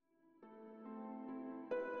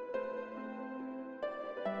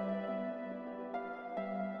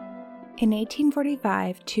In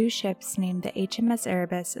 1845, two ships named the HMS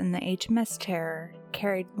Erebus and the HMS Terror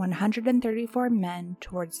carried 134 men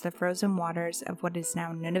towards the frozen waters of what is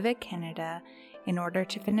now Nunavut, Canada, in order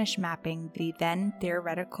to finish mapping the then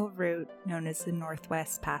theoretical route known as the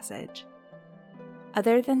Northwest Passage.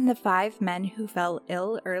 Other than the 5 men who fell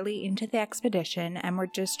ill early into the expedition and were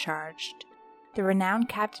discharged, the renowned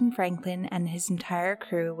Captain Franklin and his entire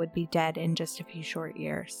crew would be dead in just a few short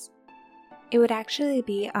years. It would actually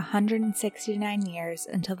be 169 years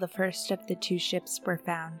until the first of the 2 ships were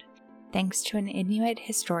found, thanks to an Inuit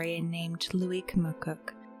historian named Louis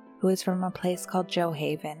Kamukuk, who was from a place called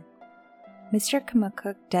Johaven. Mr.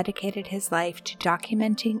 Kamukuk dedicated his life to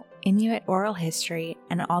documenting Inuit oral history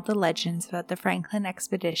and all the legends about the Franklin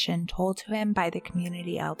expedition told to him by the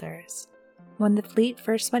community elders. When the fleet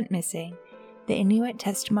first went missing, the Inuit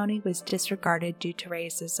testimony was disregarded due to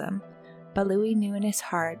racism, but Louis knew in his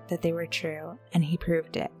heart that they were true, and he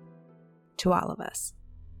proved it. To all of us.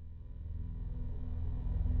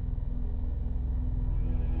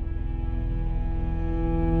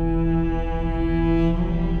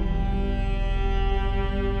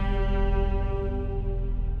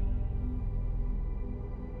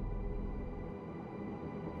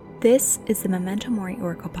 This is the Memento Mori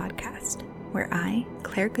Oracle Podcast, where I,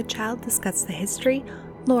 Claire Goodchild, discuss the history,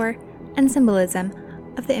 lore, and symbolism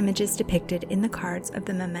of the images depicted in the cards of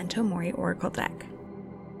the Memento Mori Oracle deck.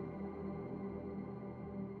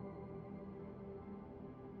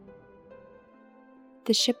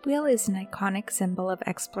 The ship wheel is an iconic symbol of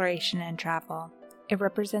exploration and travel. It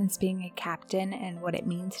represents being a captain and what it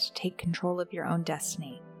means to take control of your own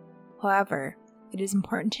destiny. However, it is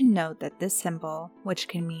important to note that this symbol, which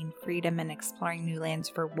can mean freedom and exploring new lands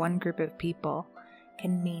for one group of people,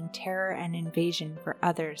 can mean terror and invasion for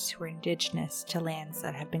others who are indigenous to lands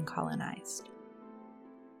that have been colonized.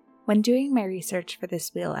 When doing my research for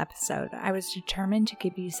this wheel episode, I was determined to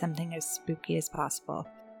give you something as spooky as possible.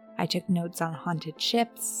 I took notes on haunted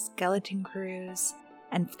ships, skeleton crews,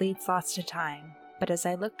 and fleets lost to time, but as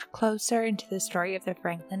I looked closer into the story of the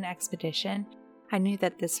Franklin expedition, I knew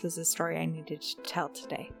that this was a story I needed to tell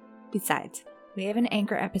today. Besides, we have an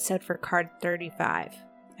anchor episode for card 35.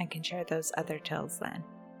 I can share those other tales then.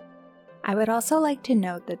 I would also like to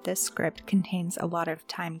note that this script contains a lot of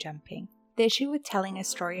time jumping. The issue with telling a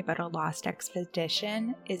story about a lost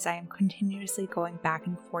expedition is I am continuously going back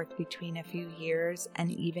and forth between a few years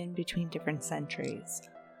and even between different centuries.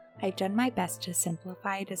 I've done my best to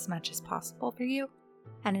simplify it as much as possible for you,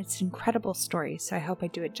 and it's an incredible story, so I hope I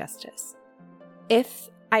do it justice. If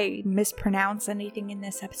I mispronounce anything in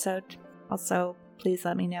this episode, also please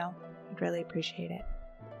let me know. I'd really appreciate it.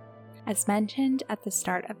 As mentioned at the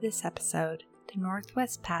start of this episode, the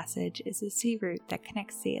Northwest Passage is a sea route that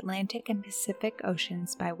connects the Atlantic and Pacific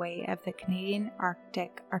Oceans by way of the Canadian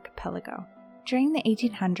Arctic archipelago. During the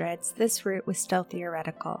 1800s, this route was still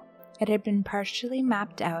theoretical. It had been partially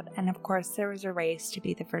mapped out, and of course there was a race to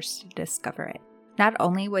be the first to discover it. Not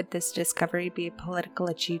only would this discovery be a political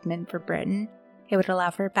achievement for Britain, it would allow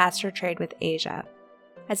for faster trade with Asia.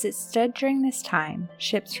 As it stood during this time,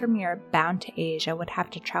 ships from Europe bound to Asia would have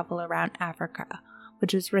to travel around Africa,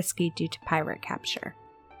 which was risky due to pirate capture.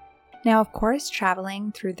 Now, of course,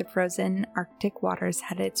 traveling through the frozen Arctic waters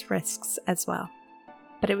had its risks as well.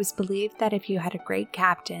 But it was believed that if you had a great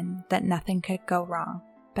captain, that nothing could go wrong.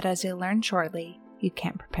 But as you'll learn shortly, you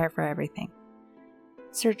can't prepare for everything.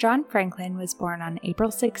 Sir John Franklin was born on April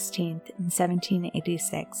 16th in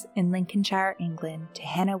 1786 in Lincolnshire, England, to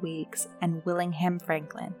Hannah Weeks and Willingham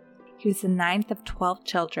Franklin. He was the 9th of 12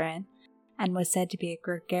 children and was said to be a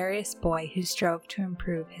gregarious boy who strove to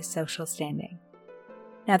improve his social standing.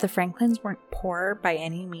 Now, the Franklins weren't poor by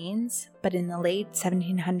any means, but in the late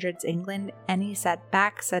 1700s England, any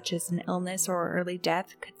setback, such as an illness or early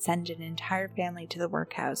death, could send an entire family to the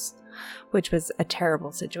workhouse, which was a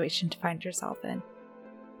terrible situation to find yourself in.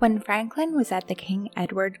 When Franklin was at the King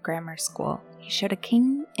Edward Grammar School, he showed a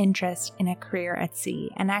keen interest in a career at sea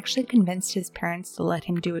and actually convinced his parents to let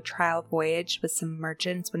him do a trial voyage with some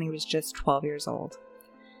merchants when he was just 12 years old.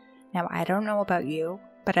 Now, I don't know about you,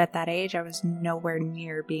 but at that age I was nowhere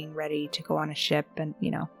near being ready to go on a ship and,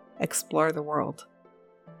 explore the world.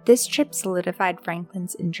 This trip solidified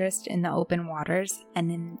Franklin's interest in the open waters,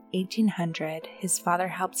 and in 1800, his father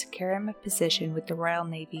helped secure him a position with the Royal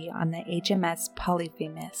Navy on the HMS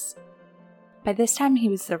Polyphemus. By this time, he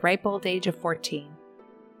was the ripe old age of 14.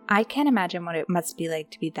 I can't imagine what it must be like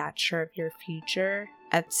to be that sure of your future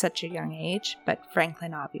at such a young age, but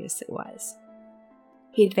Franklin obviously was.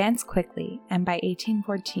 He advanced quickly, and by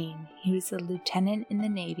 1814, he was a lieutenant in the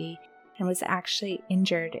Navy and was actually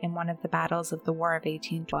injured in one of the battles of the War of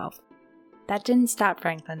 1812. That didn't stop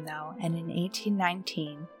Franklin, though, and in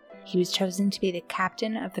 1819, he was chosen to be the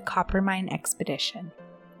captain of the Coppermine Expedition.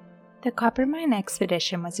 The Coppermine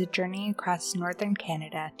Expedition was a journey across northern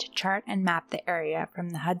Canada to chart and map the area from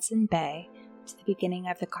the Hudson Bay to the beginning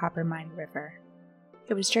of the Coppermine River.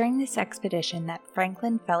 It was during this expedition that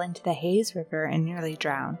Franklin fell into the Hayes River and nearly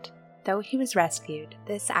drowned. Though he was rescued,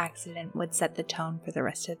 this accident would set the tone for the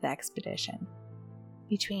rest of the expedition.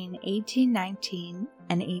 Between 1819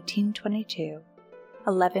 and 1822,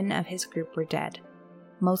 11 of his group were dead,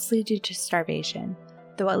 mostly due to starvation,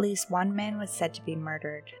 though at least one man was said to be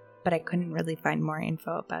murdered, but I couldn't really find more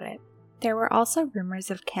info about it. There were also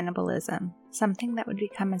rumors of cannibalism, something that would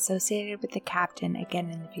become associated with the captain again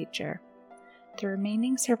in the future. The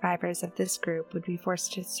remaining survivors of this group would be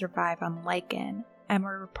forced to survive on lichen and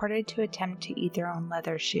were reported to attempt to eat their own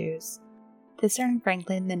leather shoes. This earned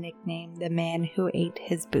Franklin the nickname the man who ate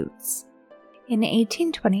his boots. In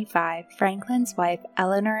 1825, Franklin's wife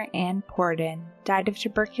Eleanor Ann Porden died of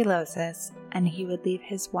tuberculosis, and he would leave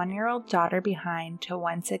his 1-year-old daughter behind to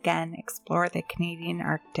once again explore the Canadian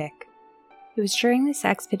Arctic. It was during this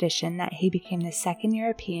expedition that he became the second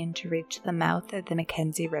European to reach the mouth of the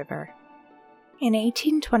Mackenzie River. In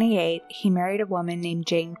 1828, he married a woman named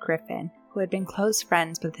Jane Griffin, who had been close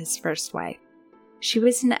friends with his first wife. She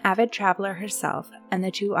was an avid traveler herself, and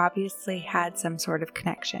the two obviously had some sort of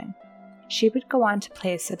connection. She would go on to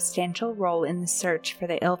play a substantial role in the search for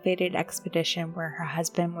the ill-fated expedition where her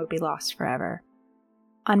husband would be lost forever.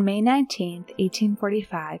 On May 19,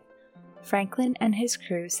 1845, Franklin and his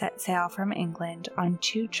crew set sail from England on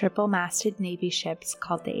 2 triple-masted Navy ships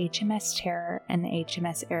called the HMS Terror and the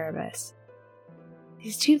HMS Erebus.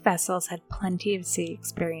 These 2 vessels had plenty of sea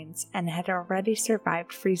experience and had already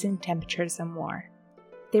survived freezing temperatures and war.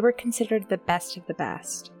 They were considered the best of the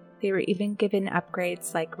best. They were even given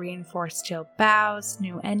upgrades like reinforced steel bows,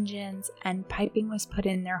 new engines, and piping was put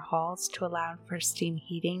in their hulls to allow for steam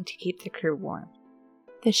heating to keep the crew warm.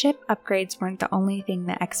 The ship upgrades weren't the only thing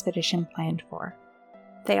the expedition planned for.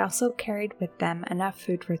 They also carried with them enough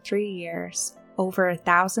food for 3 years, over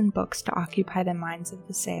 1,000 books to occupy the minds of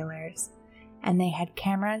the sailors, and they had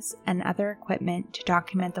cameras and other equipment to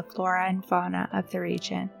document the flora and fauna of the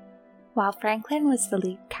region. While Franklin was the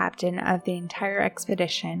lead captain of the entire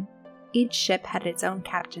expedition, each ship had its own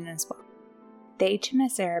captain as well. The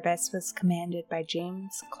HMS Erebus was commanded by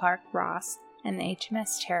James Clark Ross, and the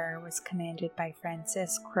HMS Terror was commanded by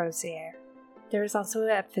Francis Crozier. There was also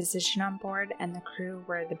a physician on board, and the crew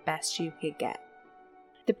were the best you could get.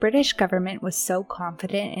 The British government was so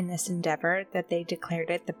confident in this endeavor that they declared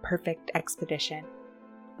it the perfect expedition.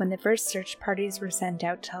 When the first search parties were sent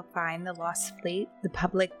out to find the lost fleet, the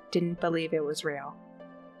public didn't believe it was real.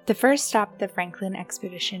 The first stop the Franklin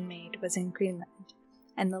expedition made was in Greenland,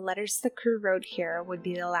 and the letters the crew wrote here would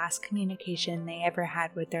be the last communication they ever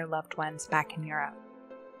had with their loved ones back in Europe.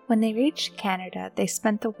 When they reached Canada, they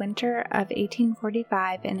spent the winter of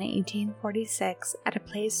 1845 and 1846 at a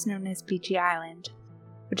place known as Beechey Island,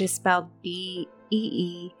 which is spelled Beechey,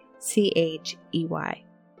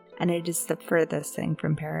 and it is the furthest thing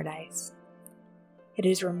from paradise. It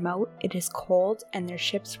is remote, it is cold, and their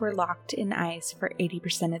ships were locked in ice for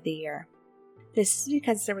 80% of the year. This is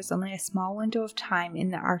because there was only a small window of time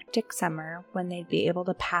in the Arctic summer when they'd be able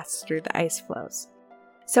to pass through the ice floes.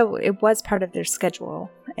 So it was part of their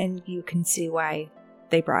schedule, and you can see why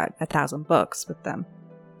they brought 1,000 books with them.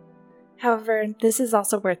 However, this is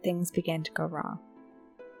also where things began to go wrong.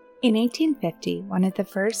 In 1850, one of the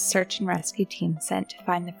first search and rescue teams sent to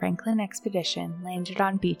find the Franklin expedition landed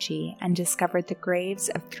on Beechey and discovered the graves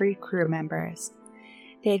of 3 crew members.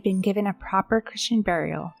 They had been given a proper Christian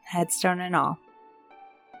burial, headstone and all.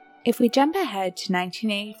 If we jump ahead to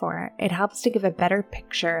 1984, it helps to give a better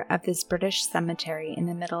picture of this British cemetery in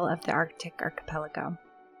the middle of the Arctic archipelago.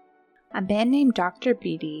 A man named Dr.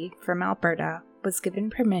 Beatty from Alberta was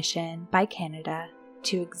given permission by Canada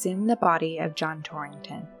to exhume the body of John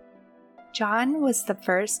Torrington. John was the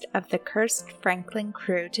first of the cursed Franklin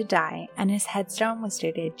crew to die, and his headstone was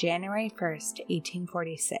dated January 1st,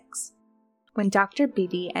 1846. When Dr.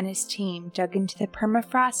 Beatty and his team dug into the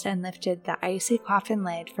permafrost and lifted the icy coffin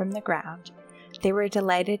lid from the ground, they were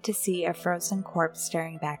delighted to see a frozen corpse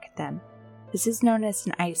staring back at them. This is known as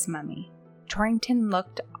an ice mummy. Torrington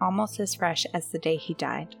looked almost as fresh as the day he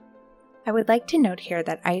died. I would like to note here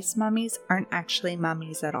that ice mummies aren't actually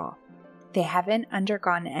mummies at all. They haven't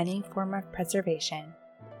undergone any form of preservation.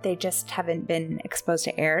 They just haven't been exposed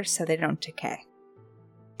to air so they don't decay.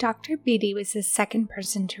 Dr. Beatty was the second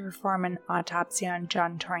person to perform an autopsy on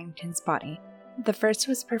John Torrington's body. The first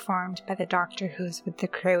was performed by the doctor who was with the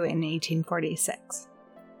crew in 1846.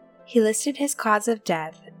 He listed his cause of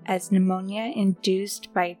death as pneumonia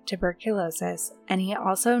induced by tuberculosis, and he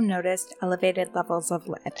also noticed elevated levels of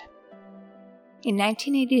lead. In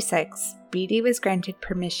 1986, Beatty was granted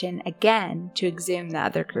permission again to exhume the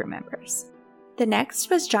other crew members. The next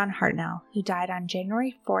was John Hartnell, who died on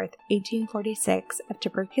January 4, 1846 of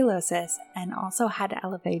tuberculosis and also had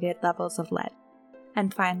elevated levels of lead.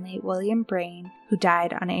 And finally, William Brain, who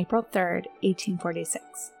died on April 3,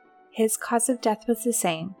 1846. His cause of death was the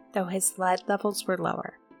same, though his lead levels were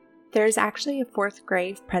lower. There is actually a fourth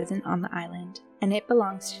grave present on the island, and it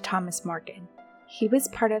belongs to Thomas Morgan. He was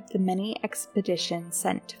part of the many expeditions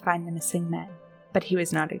sent to find the missing men, but he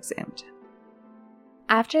was not exhumed.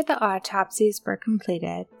 After the autopsies were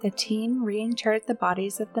completed, the team reinterred the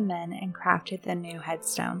bodies of the men and crafted the new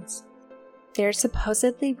headstones. They are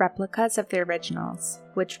supposedly replicas of the originals,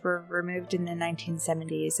 which were removed in the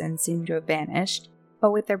 1970s and seem to have vanished,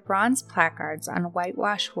 but with their bronze placards on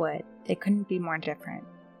whitewashed wood, they couldn't be more different.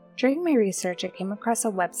 During my research, I came across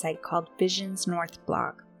a website called Visions North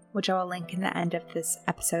Blog, which I will link in the end of this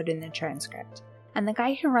episode in the transcript. And the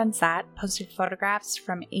guy who runs that posted photographs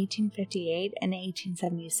from 1858 and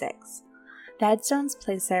 1876. The headstones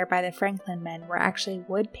placed there by the Franklin men were actually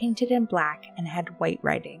wood painted in black and had white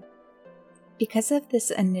writing. Because of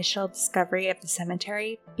this initial discovery of the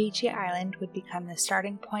cemetery, Beechey Island would become the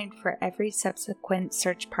starting point for every subsequent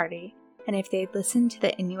search party, and if they'd listened to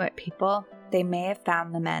the Inuit people, they may have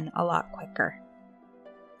found the men a lot quicker.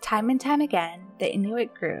 Time and time again, the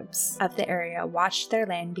Inuit groups of the area watched their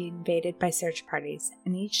land be invaded by search parties,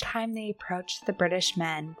 and each time they approached the British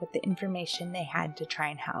men with the information they had to try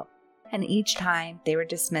and help, and each time they were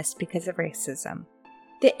dismissed because of racism.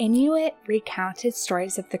 The Inuit recounted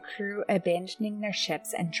stories of the crew abandoning their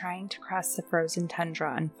ships and trying to cross the frozen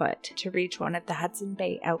tundra on foot to reach one of the Hudson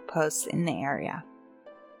Bay outposts in the area.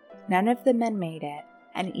 None of the men made it,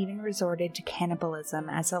 and even resorted to cannibalism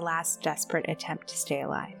as a last desperate attempt to stay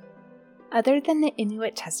alive. Other than the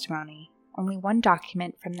Inuit testimony, only one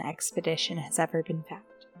document from the expedition has ever been found.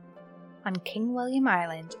 On King William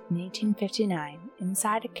Island in 1859,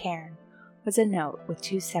 inside a cairn, was a note with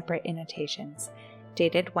two separate annotations,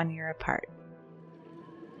 dated 1 year apart.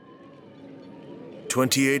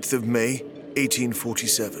 28th of May,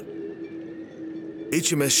 1847.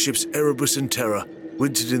 HMS ships Erebus and Terror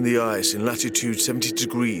wintered in the ice in latitude 70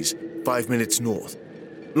 degrees, 5 minutes north,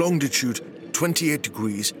 longitude 28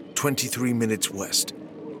 degrees, 23 minutes west.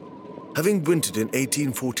 Having wintered in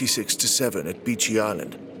 1846-7 at Beechey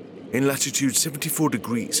Island, in latitude 74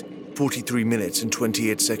 degrees, 43 minutes and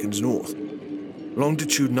 28 seconds north,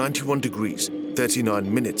 longitude 91 degrees,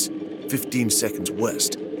 39 minutes, 15 seconds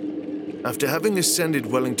west. After having ascended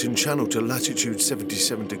Wellington Channel to latitude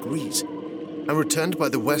 77 degrees, and returned by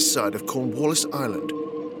the west side of Cornwallis Island.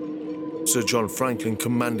 Sir John Franklin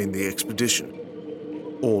commanding the expedition.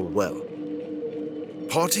 All well.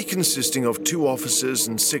 Party consisting of 2 officers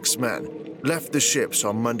and 6 men left the ships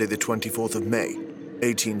on Monday the 24th of May,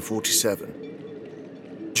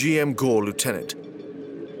 1847. G.M. Gore, Lieutenant.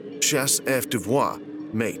 Chasse F. Devoir,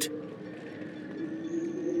 Mate.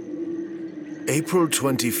 April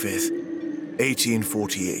 25th,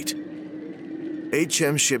 1848.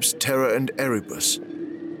 HM ships Terror and Erebus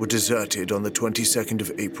were deserted on the 22nd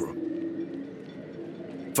of April.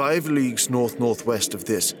 5 leagues north-northwest of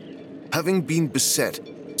this, having been beset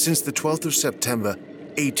since the 12th of September,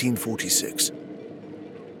 1846.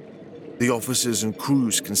 The officers and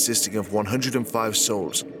crews consisting of 105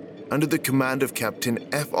 souls, under the command of Captain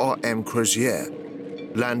F.R.M. Crozier,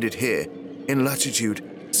 landed here in latitude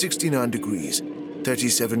 69 degrees,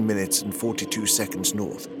 37 minutes and 42 seconds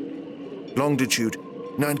north. Longitude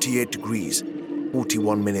 98 degrees,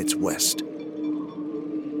 41 minutes west.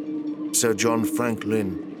 Sir John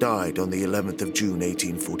Franklin died on the 11th of June,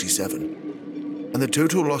 1847, and the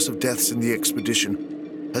total loss of deaths in the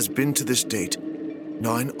expedition has been to this date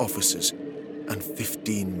 9 officers and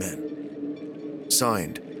 15 men.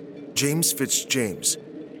 Signed, James Fitzjames,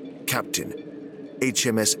 Captain,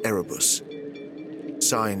 HMS Erebus.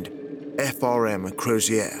 Signed, F.R.M.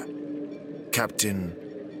 Crozier, Captain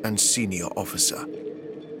and Senior Officer.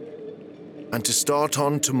 And to start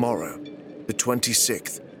on tomorrow, the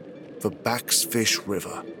 26th, for Back's Fish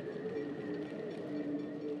River.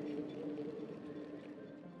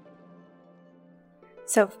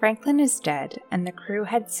 So Franklin is dead, and the crew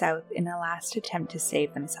head south in a last attempt to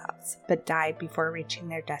save themselves, but died before reaching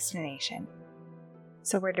their destination.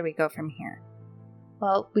 So where do we go from here?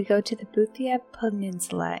 Well, we go to the Boothia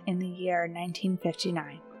Peninsula in the year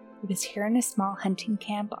 1959. It was here in a small hunting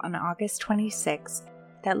camp on August 26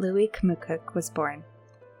 that Louis Kamukuk was born.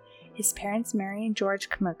 His parents, Mary and George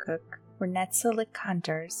Kamukuk, were Netzilik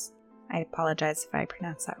hunters, I apologize if I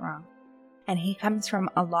pronounce that wrong. And he comes from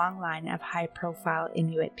a long line of high-profile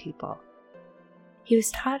Inuit people. He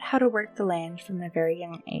was taught how to work the land from a very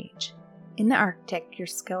young age. In the Arctic, your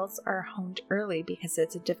skills are honed early because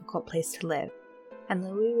it's a difficult place to live, and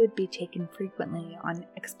Louis would be taken frequently on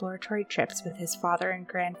exploratory trips with his father and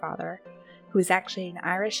grandfather, who was actually an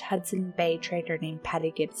Irish Hudson Bay trader named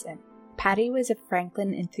Paddy Gibson. Paddy was a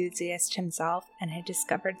Franklin enthusiast himself and had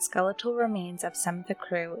discovered skeletal remains of some of the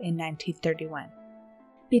crew in 1931.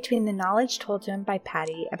 Between the knowledge told to him by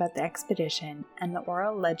Paddy about the expedition and the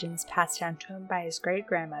oral legends passed down to him by his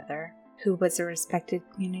great-grandmother, who was a respected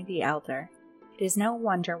community elder, it is no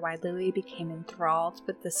wonder why Louis became enthralled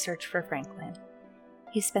with the search for Franklin.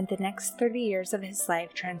 He spent the next 30 years of his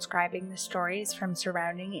life transcribing the stories from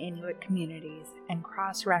surrounding Inuit communities and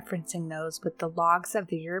cross-referencing those with the logs of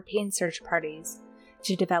the European search parties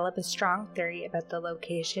to develop a strong theory about the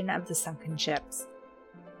location of the sunken ships.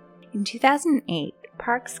 In 2008,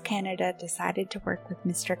 Parks Canada decided to work with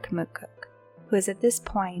Mr. Kumukkuk, who was at this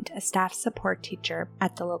point a staff support teacher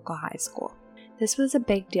at the local high school. This was a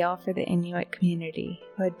big deal for the Inuit community,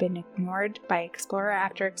 who had been ignored by explorer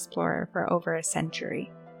after explorer for over a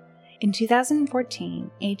century. In 2014,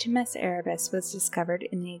 HMS Erebus was discovered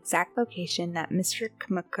in the exact location that Mr.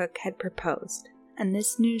 Kumukkuk had proposed, and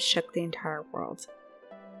this news shook the entire world.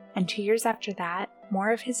 And 2 years after that, more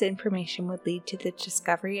of his information would lead to the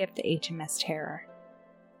discovery of the HMS Terror.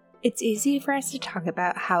 It's easy for us to talk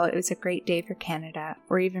about how it was a great day for Canada,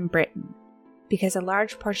 or even Britain, because a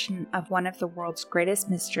large portion of one of the world's greatest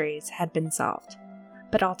mysteries had been solved.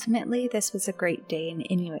 But ultimately, this was a great day in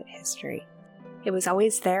Inuit history. It was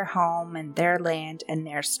always their home and their land and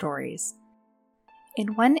their stories.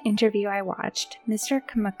 In one interview I watched, Mr.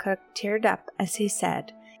 Kumukkuk teared up as he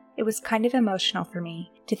said, "It was kind of emotional for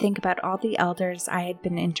me to think about all the elders I had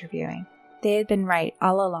been interviewing. They had been right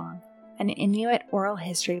all along, and Inuit oral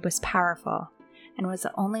history was powerful and was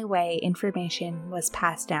the only way information was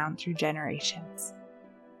passed down through generations."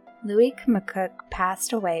 Louis Kumukkuk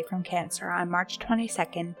passed away from cancer on March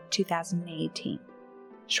 22, 2018.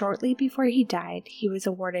 Shortly before he died, he was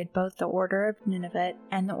awarded both the Order of Nunavut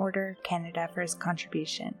and the Order of Canada for his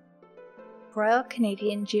contribution. Royal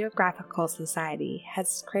Canadian Geographical Society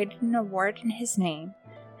has created an award in his name,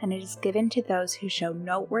 and it is given to those who show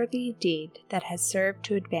noteworthy deed that has served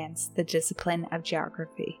to advance the discipline of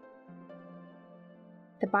geography.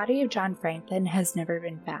 The body of John Franklin has never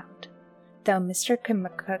been found, though Mr.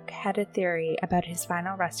 Kumukkuk had a theory about his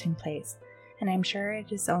final resting place, and I'm sure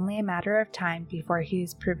it is only a matter of time before he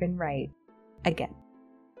is proven right again.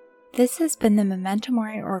 This has been the Memento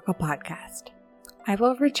Mori Oracle Podcast. I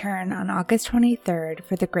will return on August 23rd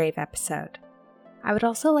for the Grave episode. I would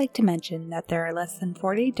also like to mention that there are less than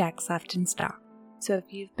 40 decks left in stock, so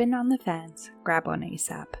if you've been on the fence, grab one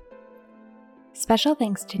ASAP. Special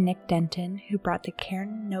thanks to Nick Denton, who brought the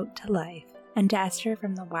Cairn Note to life, and to Esther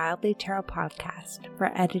from the Wildly Tarot podcast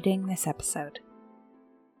for editing this episode.